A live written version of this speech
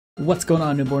What's going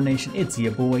on, Newborn Nation? It's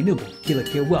your boy Newbornkilik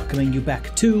here, welcoming you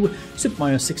back to Super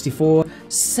Mario 64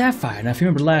 Sapphire. Now, if you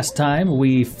remember last time,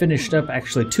 we finished up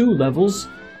actually 2 levels.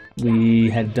 We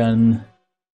had done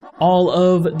all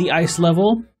of the ice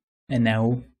level, and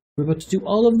now we're about to do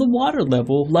all of the water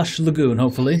level, Lush Lagoon,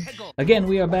 hopefully. Again,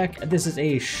 we are back. This is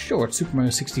a short Super Mario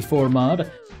 64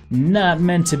 mod, not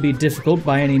meant to be difficult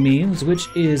by any means, which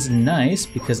is nice,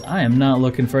 because I am not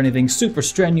looking for anything super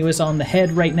strenuous on the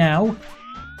head right now.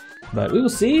 But we will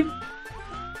see.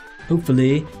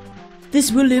 Hopefully, this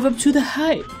will live up to the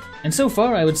hype. And so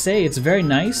far, I would say it's very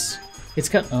nice. It's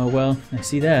got, oh well, I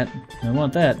see that. I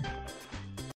want that.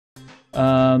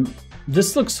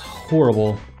 This looks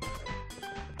horrible.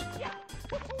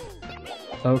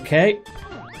 Okay.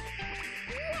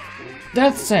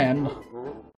 That's sand.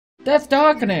 That's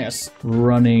darkness.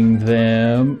 Running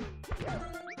them.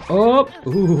 Oh,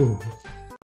 ooh.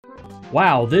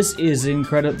 Wow, this is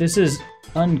incredible. This is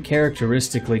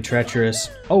uncharacteristically treacherous.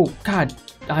 Oh god,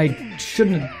 I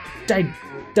shouldn't have. I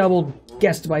double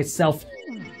guessed myself.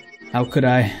 How could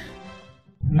I?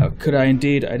 How could I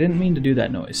indeed? I didn't mean to do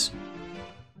that noise.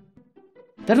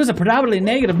 That was a predominantly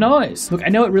negative noise. Look, I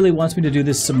know it really wants me to do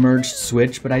this submerged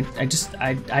switch, but I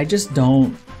just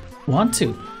don't want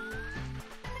to.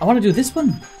 I want to do this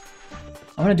one.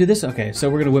 I want to do this. Okay, so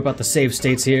we're gonna whip out the save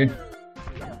states here.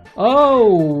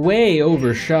 Oh, way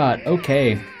overshot.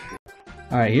 Okay.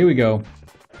 All right, here we go.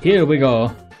 Here we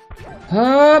go.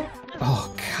 Up.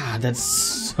 Oh god, that's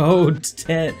so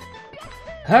dead.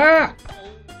 Ah!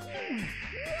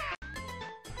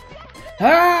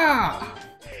 Ah!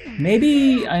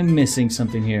 Maybe I'm missing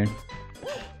something here.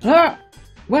 Ah!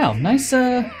 Wow, nice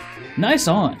on.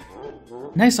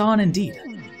 Nice on indeed.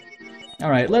 All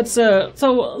right, let's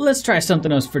try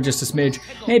something else for just a smidge.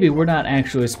 Maybe we're not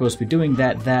actually supposed to be doing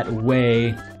that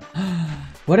way.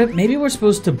 What if maybe we're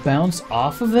supposed to bounce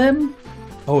off of them?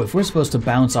 Oh, if we're supposed to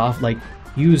bounce off, like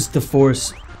use the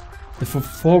force, the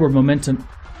forward momentum.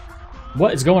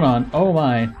 What is going on? Oh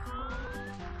my.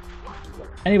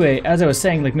 Anyway, as I was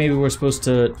saying, like maybe we're supposed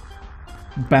to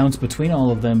bounce between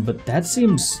all of them, but that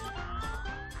seems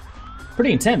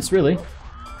pretty intense, really.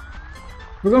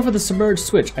 We're going for the submerged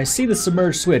switch. I see the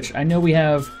submerged switch. I know we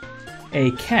have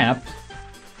a cap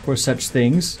for such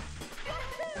things.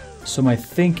 So my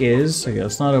think is, okay,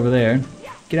 it's not over there.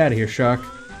 Get out of here, shark.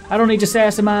 I don't need your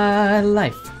sass in my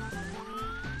life.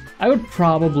 I would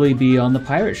probably be on the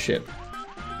pirate ship.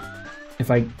 If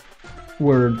I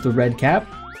were the red cap,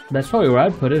 that's probably where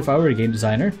I'd put it if I were a game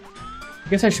designer. I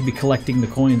guess I should be collecting the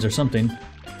coins or something.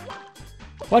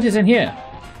 What is in here?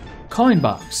 Coin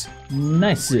box.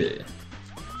 Nice.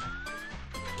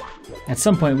 At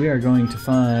some point we are going to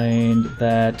find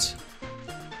that...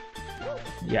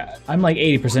 Yeah, I'm like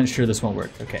 80% sure this won't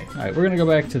work. Okay, alright, we're gonna go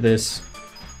back to this.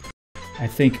 I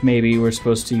think maybe we're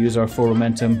supposed to use our full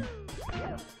momentum.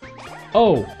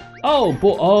 Oh! Oh,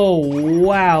 oh,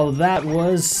 wow, that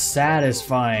was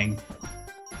satisfying.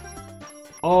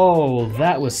 Oh,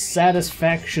 that was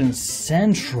satisfaction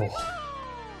central.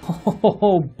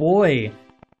 Oh boy.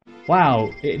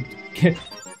 Wow,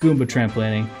 Goomba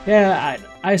Trampolining. Yeah,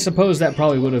 I suppose that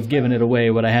probably would have given it away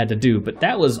what I had to do, but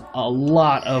that was a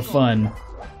lot of fun.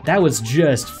 That was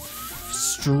just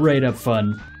straight up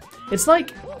fun. It's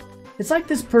like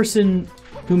this person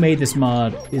who made this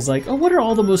mod is like, oh, what are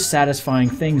all the most satisfying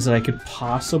things that I could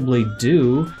possibly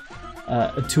do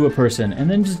to a person, and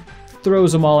then just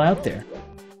throws them all out there.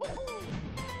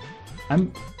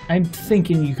 I'm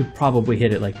thinking you could probably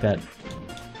hit it like that,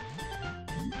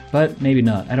 but maybe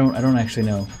not. I don't actually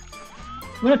know.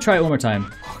 I'm gonna try it one more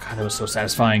time. Oh god, that was so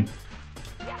satisfying.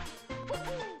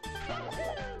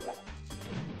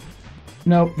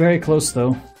 Nope, very close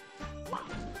though.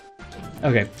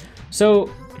 Okay,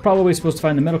 so probably supposed to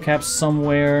find the metal cap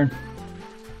somewhere.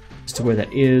 As to where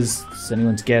that is, it's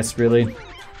anyone's guess really.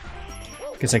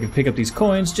 Guess I could pick up these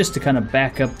coins just to kind of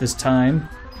back up this time.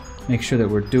 Make sure that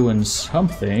we're doing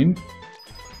something.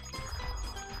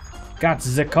 Got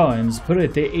the coins, put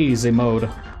it the easy mode.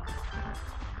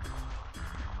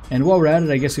 And while we're at it,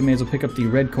 I guess we may as well pick up the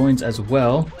red coins as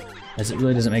well, as it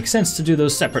really doesn't make sense to do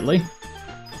those separately.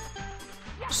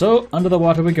 So, under the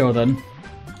water we go then.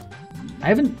 I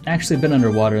haven't actually been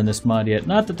underwater in this mod yet.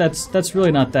 Not that that's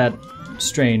really not that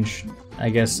strange. I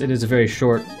guess it is a very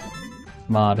short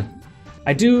mod.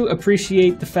 I do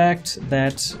appreciate the fact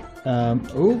that,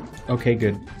 oh, okay,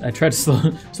 good. I tried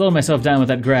to slow myself down with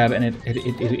that grab, and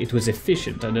it was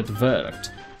efficient, and it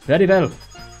worked. Very well.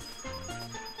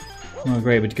 Oh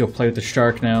great, we get to go play with the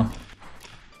shark now.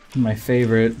 My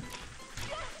favorite.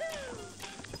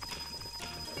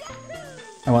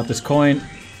 I want this coin.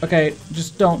 Okay,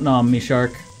 just don't nom me,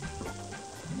 shark.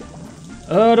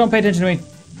 Oh, don't pay attention to me.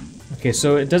 Okay,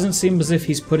 so it doesn't seem as if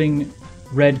he's putting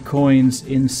red coins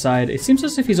inside. It seems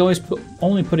as if he's always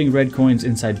only putting red coins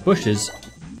inside bushes.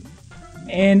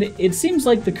 And it seems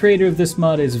like the creator of this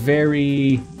mod is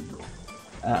very...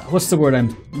 what's the word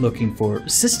I'm looking for?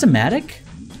 Systematic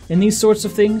in these sorts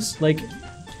of things? Like,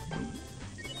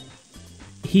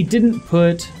 he didn't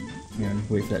put...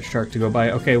 Wait for that shark to go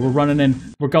by. Okay, we're running in.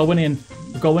 We're going in.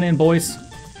 We're going in, boys.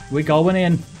 We're going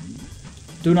in.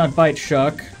 Do not bite,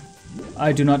 shark.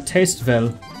 I do not taste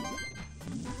well.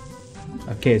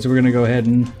 Okay, so we're gonna go ahead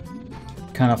and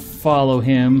kind of follow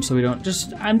him so we don't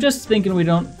just... I'm just thinking we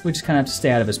just kind of have to stay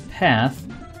out of his path.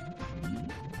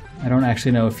 I don't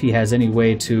actually know if he has any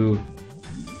way to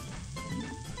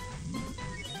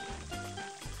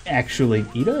actually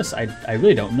eat us. I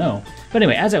really don't know. But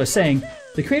anyway, as I was saying,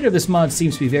 the creator of this mod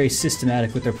seems to be very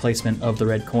systematic with their placement of the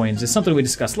red coins. It's something we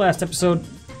discussed last episode,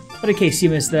 but in case you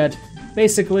missed that,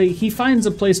 basically, he finds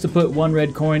a place to put one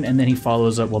red coin and then he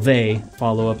follows up, well, they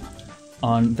follow up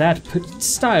on that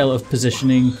style of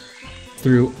positioning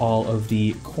through all of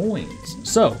the coins.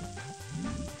 So,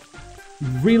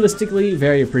 realistically,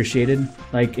 very appreciated.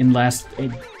 Like in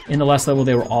the last level,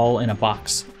 they were all in a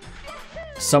box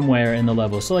somewhere in the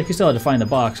level. So like you still had to find the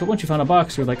box, but once you found a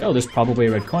box, you're like, oh, there's probably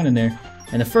a red coin in there.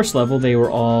 In the first level, they were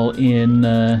all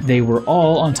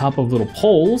on top of little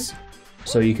poles,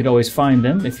 so you could always find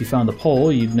them. If you found the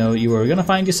pole, you'd know you were gonna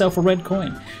find yourself a red coin,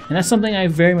 and that's something I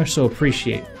very much so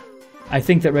appreciate. I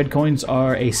think that red coins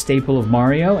are a staple of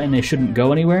Mario, and they shouldn't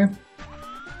go anywhere.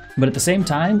 But at the same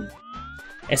time,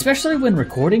 especially when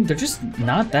recording, they're just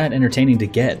not that entertaining to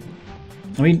get.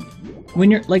 I mean,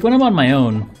 when I'm on my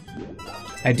own,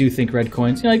 I do think red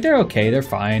coins, like, they're okay, they're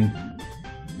fine.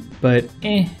 But,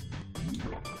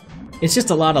 it's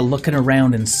just a lot of looking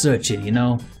around and searching, you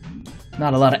know?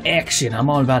 Not a lot of action.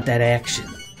 I'm all about that action.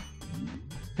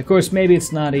 Of course, maybe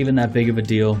it's not even that big of a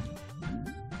deal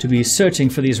to be searching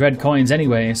for these red coins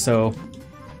anyway, so...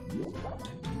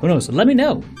 Who knows? Let me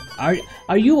know.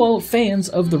 Are you all fans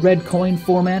of the red coin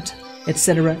format,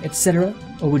 etc., etc.?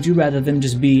 Or would you rather them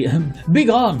just be big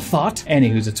on thought?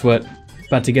 Anywho's it's what.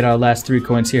 About to get our last 3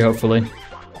 coins here, hopefully.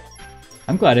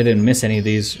 I'm glad I didn't miss any of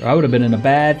these, or I would have been in a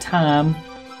bad time.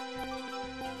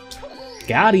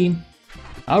 Got him.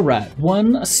 Alright,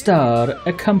 1 star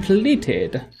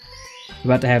completed.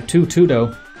 We're about to have 2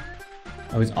 though.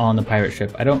 Oh, he's on the pirate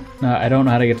ship. I don't know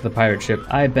how to get to the pirate ship.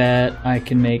 I bet I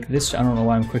can make this. I don't know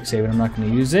why I'm quick saving. I'm not going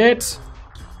to use it.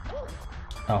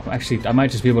 Oh, actually, I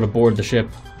might just be able to board the ship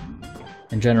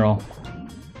in general.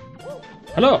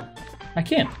 Hello. I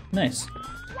can. Nice.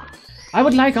 I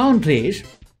would like on, please.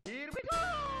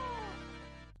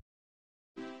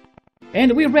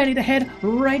 And we're ready to head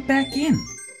right back in.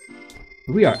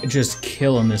 We are just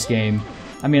killing this game.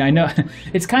 I mean, I know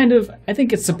it's kind of... I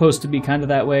think it's supposed to be kind of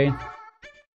that way.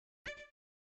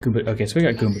 Goomba, okay, so we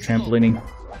got Goomba Trampolining.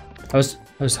 I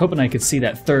was hoping I could see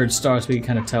that 3rd star so we could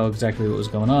kind of tell exactly what was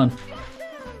going on.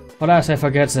 But as I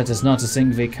forget, that is not a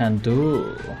thing we can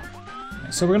do.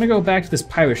 So we're gonna go back to this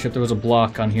pirate ship. There was a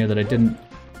block on here that I didn't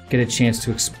get a chance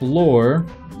to explore.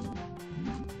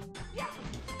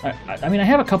 I mean, I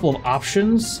have a couple of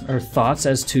options or thoughts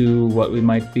as to what we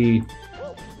might be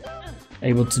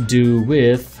able to do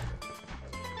with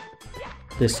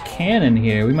this cannon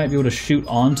here. We might be able to shoot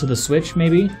onto the switch,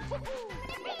 maybe?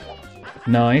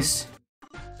 Nice.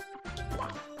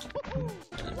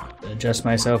 Adjust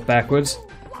myself backwards.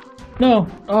 No!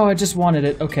 Oh, I just wanted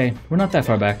it. Okay, we're not that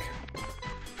far back.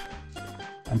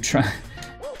 I'm trying...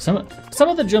 Some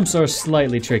of the jumps are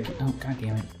slightly tricky. Oh, god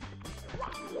damn it.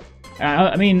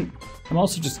 I mean, I'm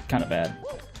also just kind of bad.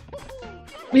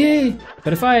 Yay!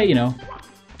 But if I,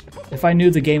 if I knew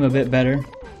the game a bit better...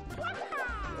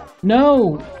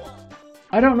 No!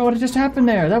 I don't know what just happened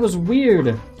there. That was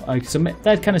weird. Like, so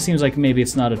that kind of seems like maybe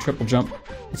it's not a triple jump.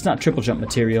 It's not triple jump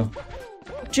material.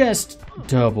 Just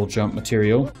double jump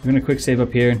material. We're gonna quick save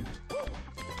up here.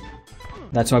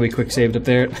 That's why we quick saved up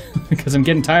there. Because I'm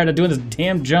getting tired of doing this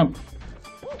damn jump.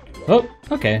 Oh,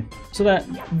 okay. So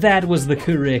that was the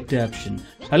correct option.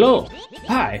 Hello!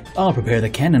 Hi! I'll prepare the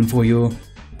cannon for you.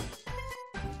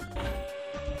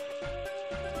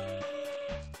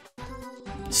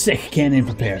 Sick cannon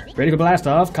prepare. Ready for blast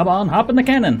off? Come on, hop in the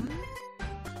cannon.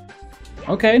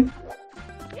 Okay.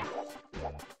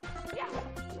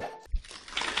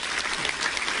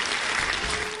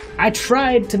 I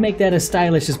tried to make that as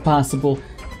stylish as possible.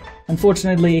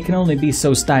 Unfortunately, it can only be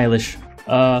so stylish.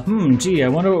 Gee, I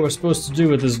wonder what we're supposed to do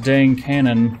with this dang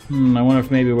cannon. I wonder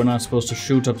if maybe we're not supposed to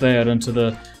shoot up there into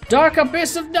the dark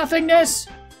abyss of nothingness!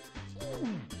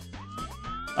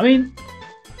 I mean,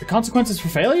 the consequences for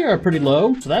failure are pretty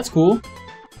low, so that's cool.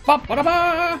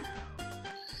 Ba-ba-da-ba!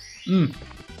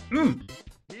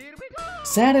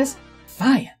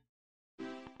 Satisfying.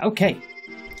 Okay.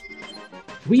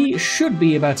 We should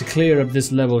be about to clear up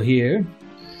this level here.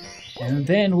 And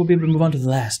then we'll be able to move on to the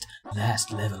last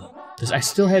level. Because I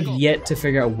still have yet to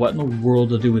figure out what in the world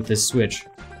to do with this switch.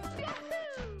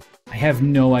 I have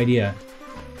no idea.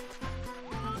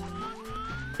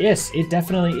 Yes, it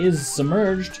definitely is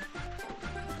submerged.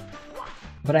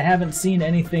 But I haven't seen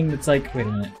anything that's like... Wait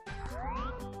a minute.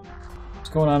 What's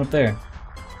going on up there?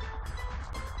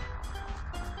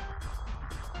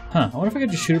 Huh, I wonder if I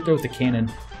could just shoot it there with the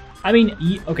cannon. I mean,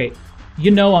 okay,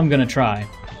 you know I'm gonna try.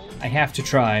 I have to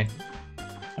try.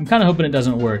 I'm kind of hoping it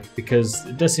doesn't work, because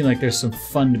it does seem like there's some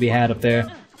fun to be had up there.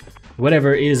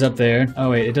 Whatever is up there. Oh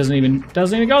wait, it doesn't even go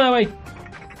that way!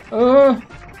 Oh!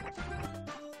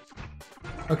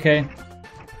 Okay.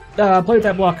 Play with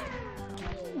that block.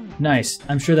 Nice.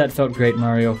 I'm sure that felt great,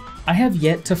 Mario. I have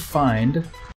yet to find... Let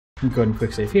me go ahead and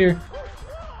quick save here.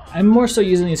 I'm more so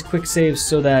using these quick saves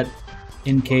so that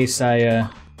in case I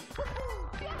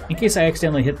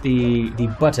accidentally hit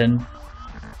the button,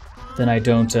 then I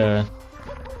don't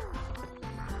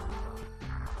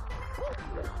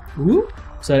Whoop!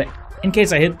 So that in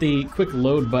case I hit the quick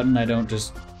load button, I don't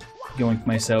just yoink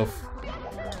myself.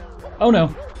 Oh no!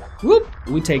 Whoop!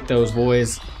 We take those,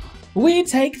 boys. We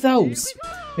take those.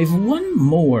 We have one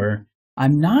more.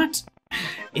 I'm not.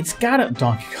 It's got a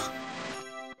Donkey Kong.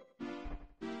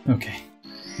 Okay.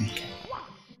 Okay.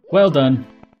 Well done.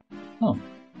 Oh.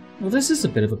 Well, this is a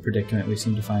bit of a predicament we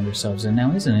seem to find ourselves in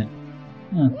now, isn't it?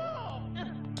 Huh.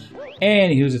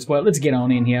 Anywho's it's well. Let's get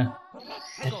on in here.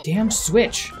 That damn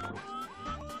switch.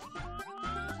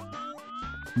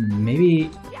 Maybe.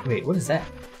 Wait, what is that?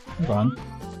 Hold on.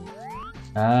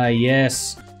 Ah,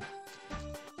 yes.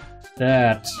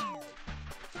 That.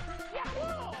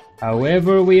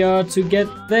 However we are to get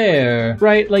there.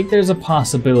 Right, like there's a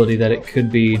possibility that it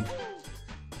could be...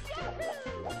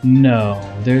 No,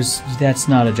 that's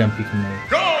not a jump you can make.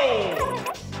 Go!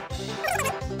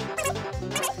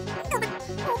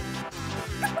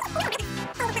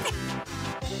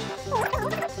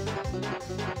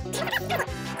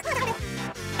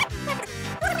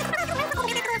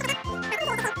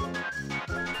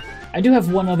 I do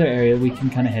have one other area we can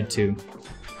kind of head to.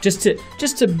 Just to,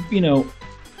 you know,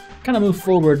 kind of move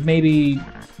forward. Maybe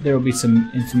there will be some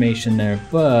information there,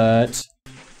 but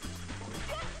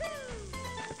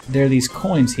there are these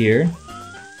coins here,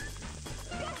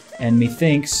 and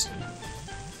methinks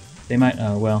they might.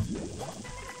 Oh well,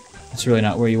 that's really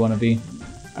not where you want to be.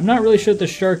 I'm not really sure if the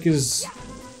shark is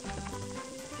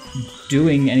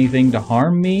doing anything to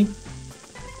harm me,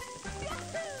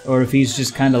 or if he's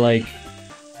just kind of like,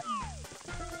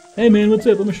 "Hey man, what's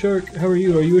up? I'm a shark. How are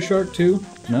you? Are you a shark too?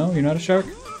 No, you're not a shark.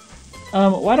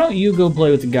 Why don't you go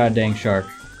play with the goddamn shark?"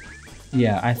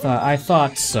 Yeah, I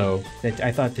thought so.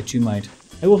 I thought that you might.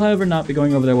 I will, however, not be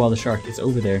going over there while the shark is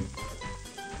over there,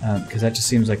 because that just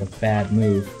seems like a bad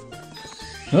move.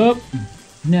 Oh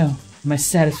no, my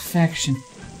satisfaction.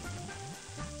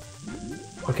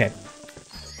 Okay,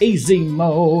 easy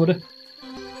mode.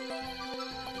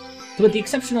 So with the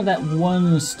exception of that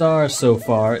one star so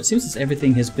far, it seems as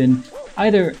everything has been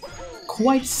either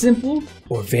quite simple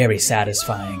or very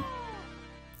satisfying.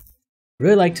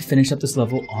 Really like to finish up this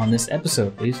level on this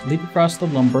episode. Please leap across the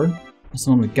lumber. That's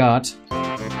the one we got.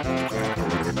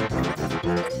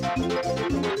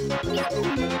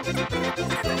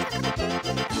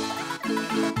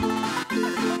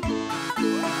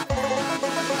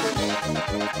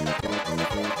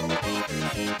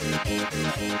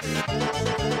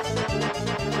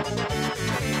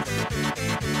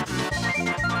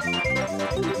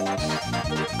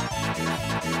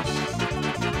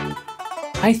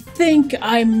 I think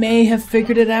I may have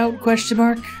figured it out, question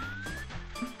mark.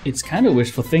 It's kind of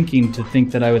wishful thinking to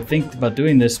think that I would think about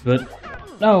doing this, but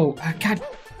no, God.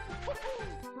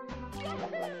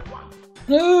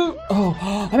 No!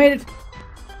 Oh, I made it!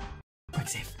 Quick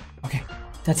save. Okay,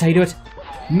 that's how you do it.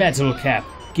 Metal cap,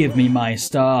 give me my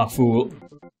star, fool.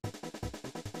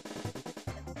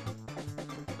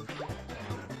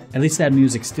 At least that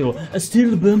music's still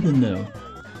bumping though.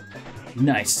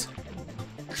 Nice.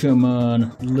 Come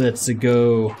on, let's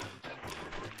go.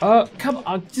 Come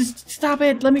on, just stop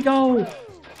it, let me go.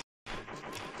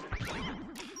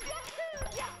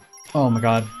 Oh my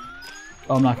god.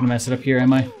 Oh, I'm not gonna mess it up here,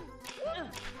 am I?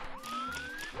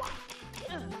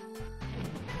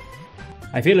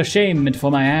 I feel ashamed for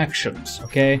my actions,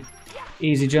 okay?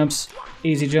 Easy jumps,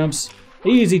 easy jumps,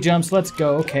 easy jumps, let's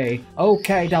go, okay.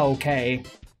 Okay.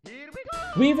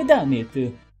 We've done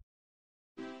it.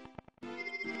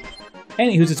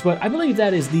 Anywho's it's what I believe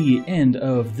that is the end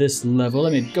of this level.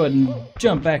 Let me go ahead and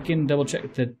jump back in, double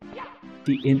check that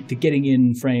the getting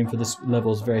in frame for this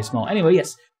level is very small. Anyway,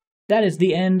 yes, that is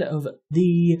the end of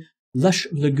the Lush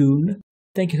Lagoon.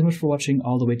 Thank you so much for watching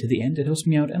all the way to the end. It helps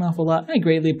me out an awful lot. I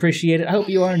greatly appreciate it. I hope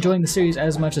you are enjoying the series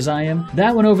as much as I am.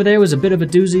 That one over there was a bit of a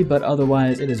doozy, but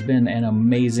otherwise it has been an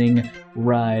amazing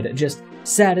ride. Just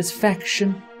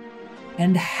satisfaction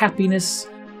and happiness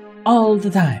all the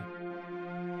time.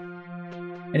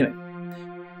 Anyway,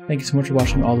 thank you so much for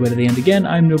watching all the way to the end again.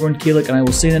 I'm Newbornkilik, and I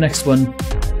will see you in the next one.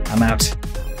 I'm out.